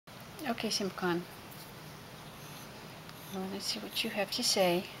Okay, Simba Kahn. Well, let's see what you have to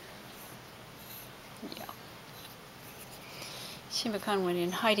say. Yeah. Simba Kahn went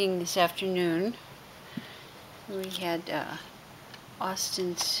in hiding this afternoon. We had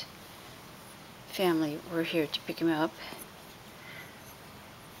Austin's family were here to pick him up.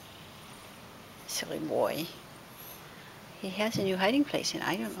 Silly boy. He has a new hiding place and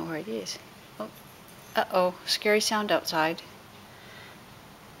I don't know where it is. Oh, uh-oh, scary sound outside.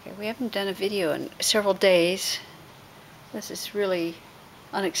 Okay, we haven't done a video in several days. This is really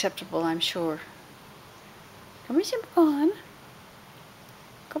unacceptable, I'm sure. Come here, Simba Kahn.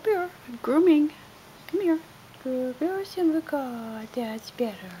 Come here. Grooming. Come here. Good girl, Simba Kahn. That's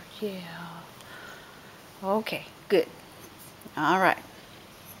better. Yeah. Okay, good. All right.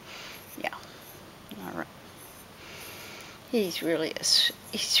 Yeah. All right. He's really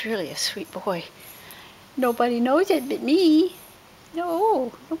a sweet boy. Nobody knows it but me.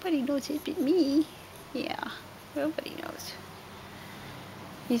 No, nobody knows it but me. Yeah, nobody knows.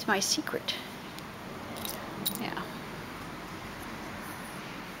 He's my secret. Yeah.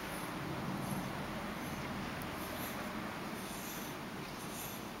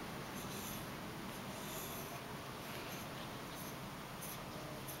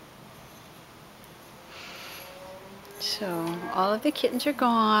 So all of the kittens are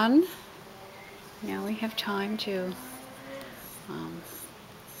gone. Now we have time to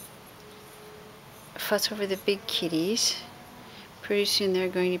fuss over the big kitties. Pretty soon they're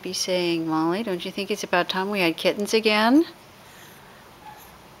going to be saying, Molly, don't you think it's about time we had kittens again?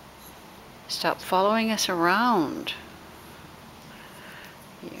 Stop following us around.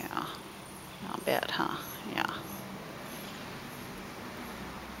 Yeah, I'll bet, huh? Yeah.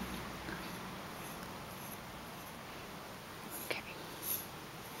 Okay.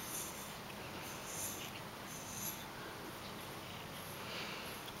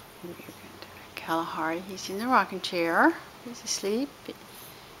 Kalahari, he's in the rocking chair. He's asleep.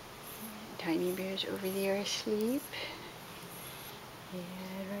 Tiny Bear's over there asleep.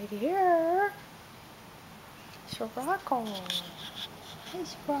 And right here, Sirocco. Hey,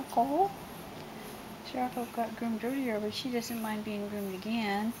 Sirocco. Sirocco got groomed earlier, but she doesn't mind being groomed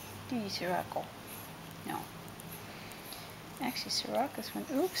again. Do you, Sirocco? No. Actually, Sirocco's one.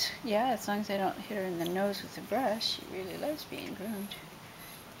 Oops. Yeah, as long as I don't hit her in the nose with the brush, she really loves being groomed.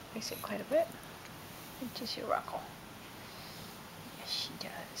 Likes it quite a bit. Into Sirocco. Yes, she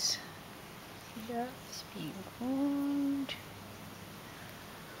does. She loves being groomed.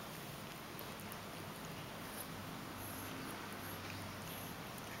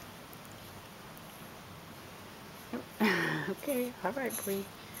 Okay, all right, Bree.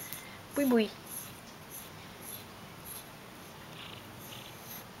 Bui bui.